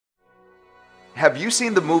Have you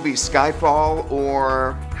seen the movie Skyfall,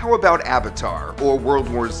 or how about Avatar or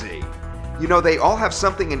World War Z? You know, they all have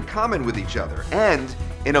something in common with each other and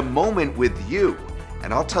in a moment with you.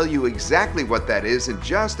 And I'll tell you exactly what that is in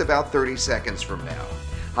just about 30 seconds from now.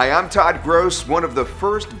 Hi, I'm Todd Gross, one of the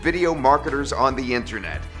first video marketers on the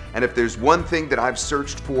internet. And if there's one thing that I've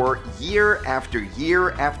searched for year after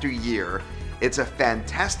year after year, it's a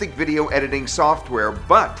fantastic video editing software,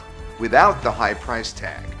 but without the high price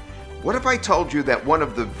tag. What if I told you that one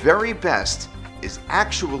of the very best is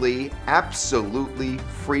actually absolutely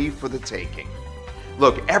free for the taking?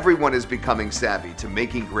 Look, everyone is becoming savvy to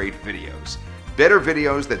making great videos. Better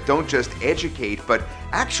videos that don't just educate, but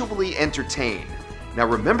actually entertain. Now,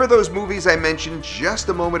 remember those movies I mentioned just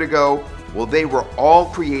a moment ago? Well, they were all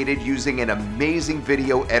created using an amazing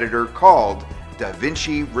video editor called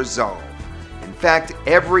Davinci Resolve. In fact,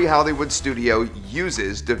 every Hollywood studio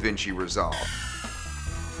uses Davinci Resolve.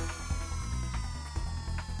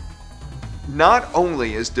 Not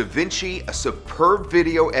only is Davinci a superb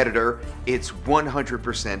video editor, it's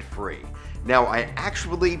 100% free. Now, I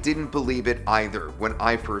actually didn't believe it either when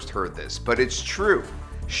I first heard this, but it's true.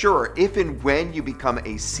 Sure, if and when you become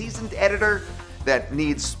a seasoned editor that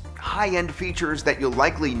needs high-end features that you'll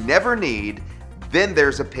likely never need, then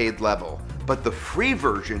there's a paid level. But the free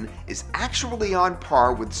version is actually on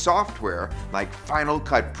par with software like Final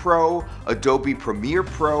Cut Pro, Adobe Premiere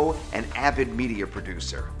Pro, and Avid Media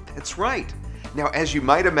Producer. That's right. Now, as you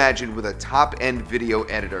might imagine with a top-end video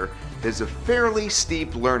editor, there's a fairly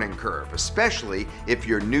steep learning curve, especially if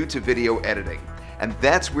you're new to video editing. And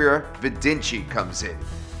that's where Vidinci comes in.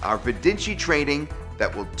 Our Vidinci training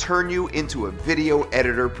that will turn you into a video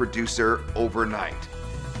editor producer overnight.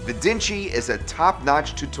 Vidinci is a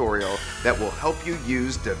top-notch tutorial that will help you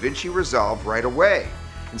use Davinci Resolve right away.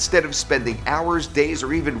 Instead of spending hours, days,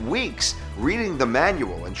 or even weeks reading the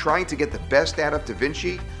manual and trying to get the best out of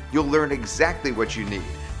Davinci, you'll learn exactly what you need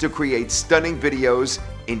to create stunning videos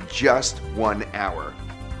in just 1 hour.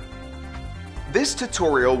 This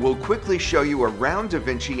tutorial will quickly show you around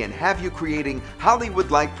Davinci and have you creating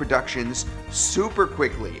Hollywood-like productions super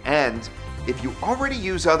quickly. And if you already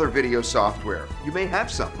use other video software, you may have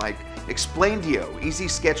some like Explaindio, Easy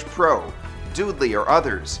Sketch Pro, Doodly, or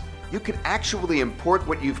others, you can actually import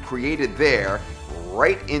what you've created there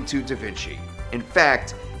right into Davinci. In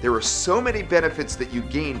fact, there are so many benefits that you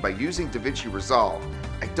gain by using Davinci Resolve.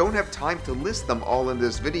 I don't have time to list them all in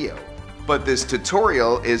this video, but this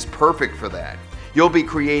tutorial is perfect for that. You'll be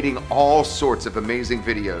creating all sorts of amazing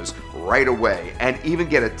videos right away and even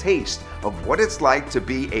get a taste of what it's like to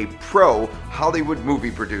be a pro Hollywood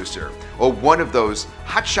movie producer or one of those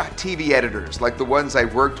hotshot TV editors like the ones I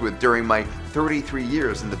worked with during my 33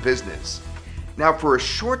 years in the business. Now, for a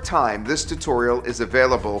short time, this tutorial is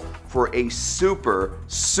available for a super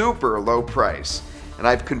low price. And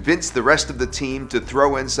I've convinced the rest of the team to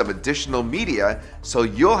throw in some additional media so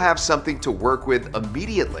you'll have something to work with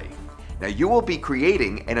immediately. Now, you will be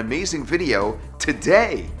creating an amazing video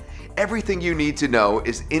today. Everything you need to know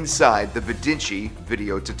is inside the Vidinci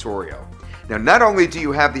video tutorial. Now, not only do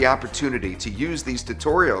you have the opportunity to use these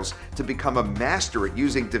tutorials to become a master at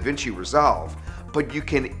using Davinci Resolve, but you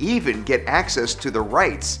can even get access to the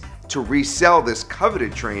rights to resell this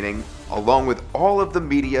coveted training along with all of the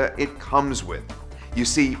media it comes with. You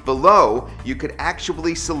see, below, you could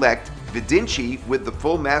actually select Vidinci with the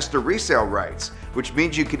full master resale rights, which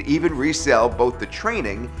means you could even resell both the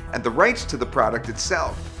training and the rights to the product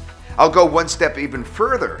itself. I'll go one step even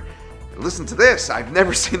further. Listen to this, I've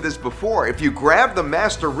never seen this before. If you grab the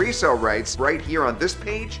master resale rights right here on this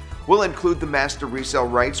page, we'll include the master resale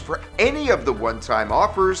rights for any of the one-time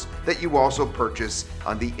offers that you also purchase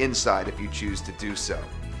on the inside if you choose to do so.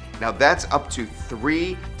 Now, that's up to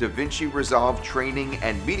 3 Davinci Resolve training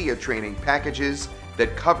and media training packages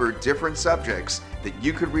that cover different subjects that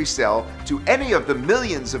you could resell to any of the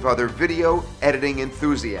millions of other video editing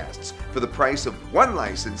enthusiasts for the price of 1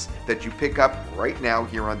 license that you pick up right now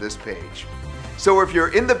here on this page. So if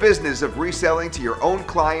you're in the business of reselling to your own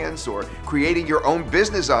clients or creating your own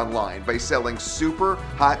business online by selling super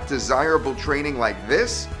hot, desirable training like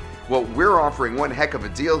this, well, we're offering one heck of a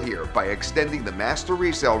deal here by extending the master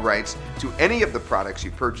resale rights to any of the products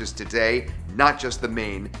you purchase today, not just the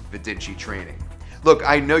main Vidinci training. Look,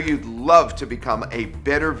 I know you'd love to become a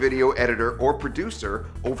better video editor or producer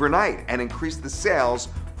overnight and increase the sales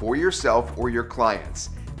for yourself or your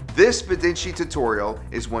clients. This Vidinci tutorial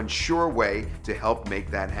is one sure way to help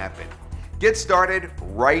make that happen. Get started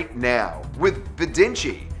right now with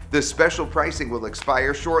Vidinci. The special pricing will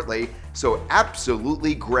expire shortly, so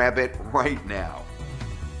absolutely grab it right now.